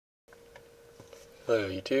Hello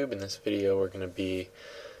YouTube, in this video we're going to be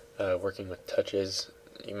working with touches.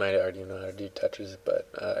 You might already know how to do touches, but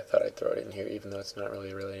I thought I'd throw it in here even though it's not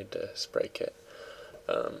really related to SpriteKit.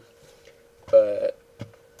 What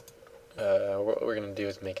we're going to do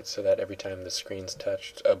is make it so that every time the screen's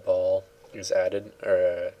touched, a ball is added, or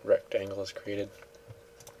a rectangle is created.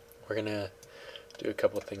 We're going to do a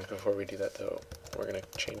couple things before we do that though. We're going to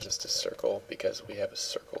change this to circle because we have a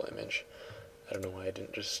circle image. I don't know why I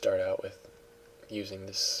didn't just start out with using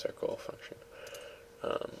this circle function.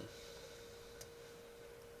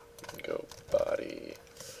 Go body,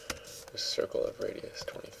 the circle of radius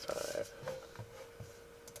 25.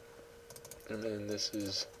 And then this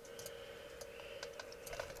is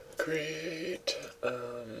create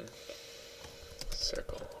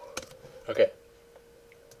circle. Okay.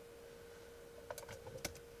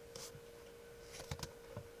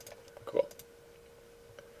 Cool.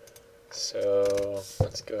 So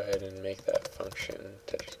let's go ahead and make that function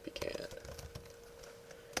touchesBegan.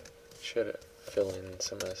 Should fill in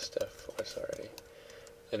some of the stuff for us already.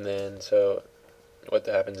 And then so what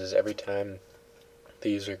happens is every time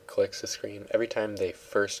the user clicks the screen, every time they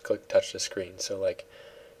first touch the screen, so like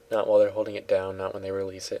not while they're holding it down, not when they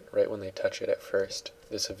release it, right when they touch it at first,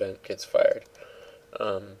 this event gets fired.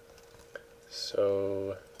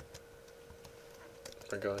 So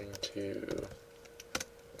we're going to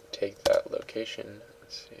take that location,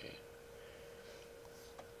 let's see,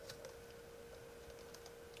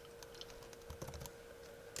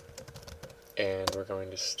 and we're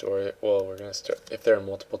going to store it. Well, we're going to store, if there are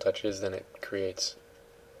multiple touches, then it creates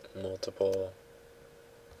multiple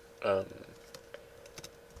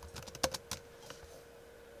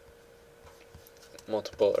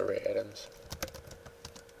multiple array items.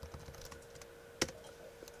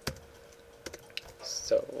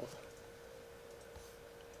 So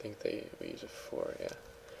I think we use a for, yeah.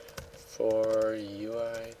 For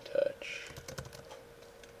UI touch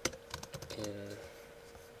in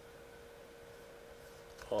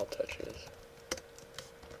all touches.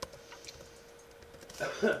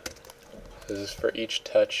 This is for each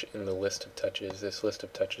touch in the list of touches. This list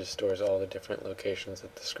of touches stores all the different locations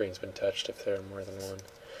that the screen's been touched if there are more than one.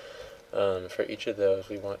 For each of those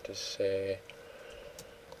we want to say,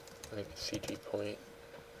 I think CG point.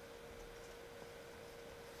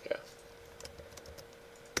 Yeah.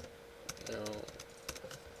 No.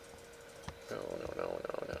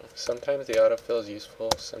 Sometimes the autofill is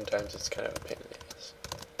useful, sometimes it's kind of a pain in the ass.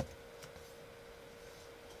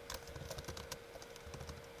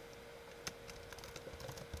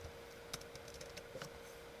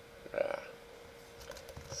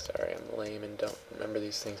 Sorry, I'm lame and don't remember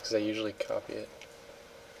these things because I usually copy it.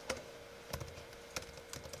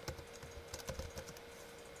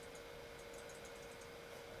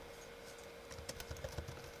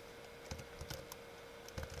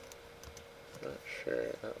 Not sure,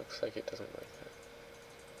 that looks like it doesn't like that.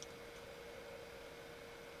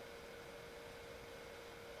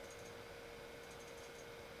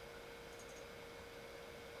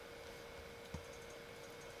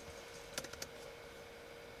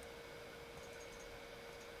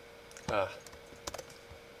 Ah.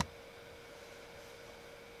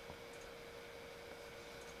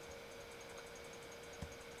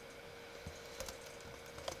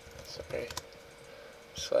 Sorry.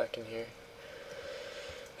 Slacking here.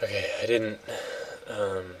 Okay, I didn't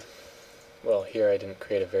well, here I didn't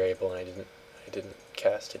create a variable and I didn't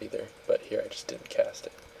cast it either, but here I just didn't cast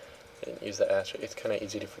it. I didn't use the asterisk. It's kind of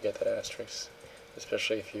easy to forget that asterisk,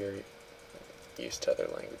 especially if you're used to other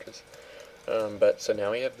languages. But so now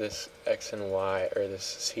we have this x and y, or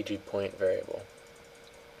this CG point variable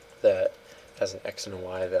that has an x and a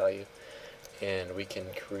y value, and we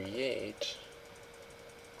can create,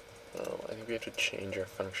 well, I think we have to change our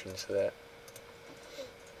function so that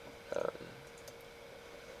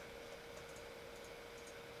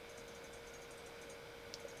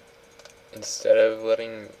instead of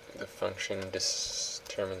letting the function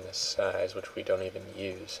determine the size, which we don't even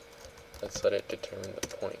use, let's let it determine the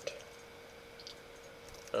point.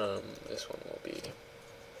 This one will be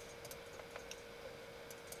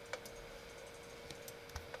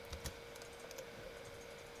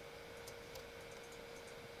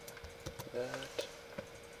that.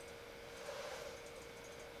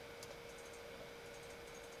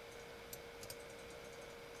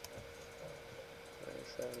 Why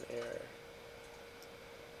is that an error?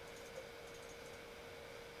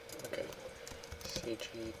 Okay. CG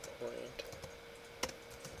point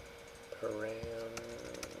param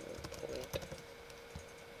point,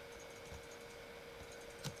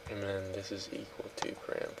 and then this is equal to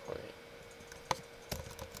param point.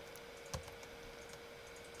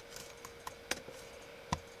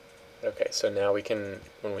 Okay, so now we can,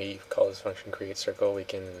 when we call this function createCircle, we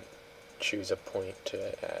can choose a point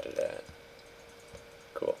to add it at.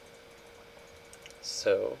 Cool.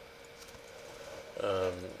 So,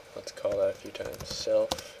 let's call that a few times.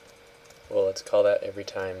 Well, let's call that every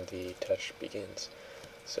time the touch begins.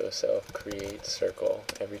 So self create circle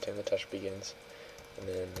every time the touch begins, and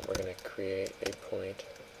then we're going to create a point.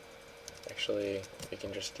 Actually, we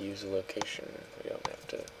can just use a location. We don't have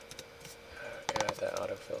to. God, that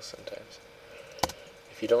autofill sometimes.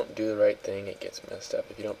 If you don't do the right thing, it gets messed up.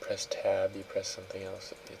 If you don't press tab, you press something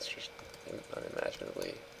else. It's just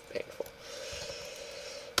unimaginably painful.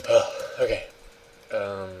 Oh, okay.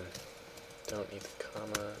 Don't need the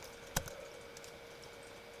comma.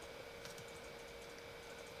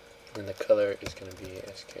 And the color is going to be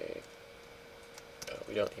SK. Oh,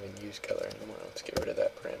 we don't even use color anymore. Let's get rid of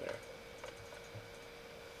that parameter.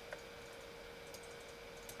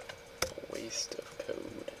 Waste of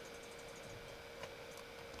code.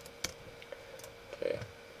 Okay.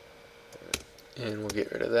 And we'll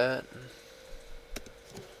get rid of that.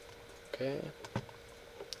 Okay.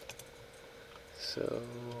 So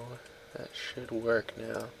that should work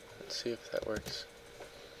now. Let's see if that works.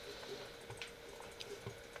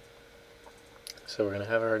 So we're going to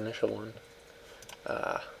have our initial one.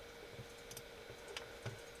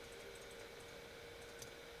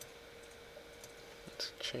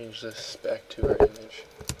 Let's change this back to our image.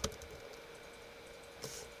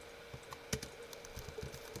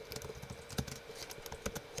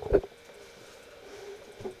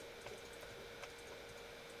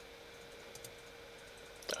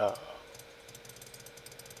 Oh.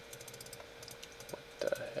 What the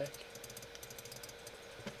heck?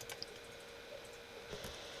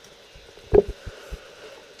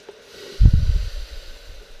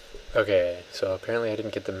 Okay, so apparently I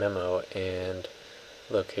didn't get the memo, and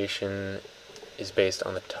location is based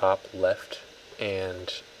on the top left,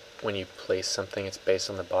 and when you place something it's based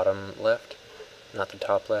on the bottom left, not the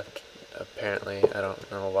top left. Apparently, I don't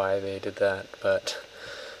know why they did that, but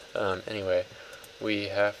anyway, we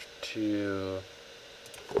have to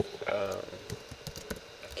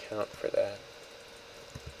account for that.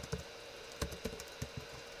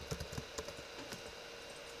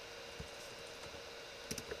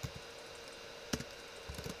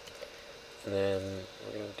 And then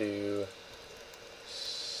we're going to do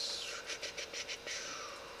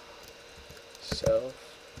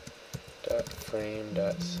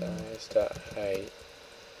self.frame.size.height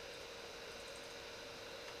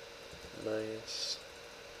minus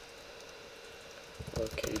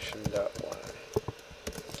location.y.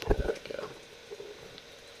 There we go.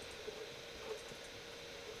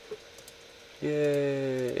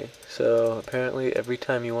 Yay! So apparently every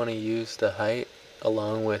time you want to use the height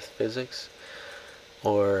along with physics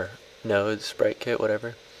or nodes, SpriteKit,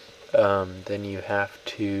 whatever, then you have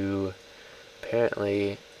to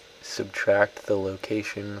apparently subtract the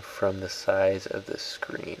location from the size of the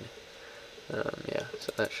screen. Yeah,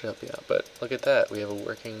 so that should help you out. But look at that, we have a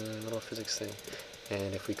working little physics thing.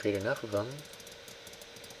 And if we create enough of them,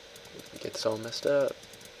 it gets all messed up.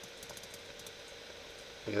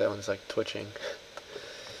 Look at that one's like twitching.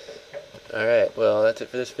 Alright, well that's it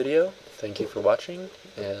for this video. Thank you for watching,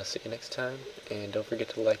 and I'll see you next time. And don't forget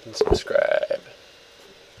to like and subscribe.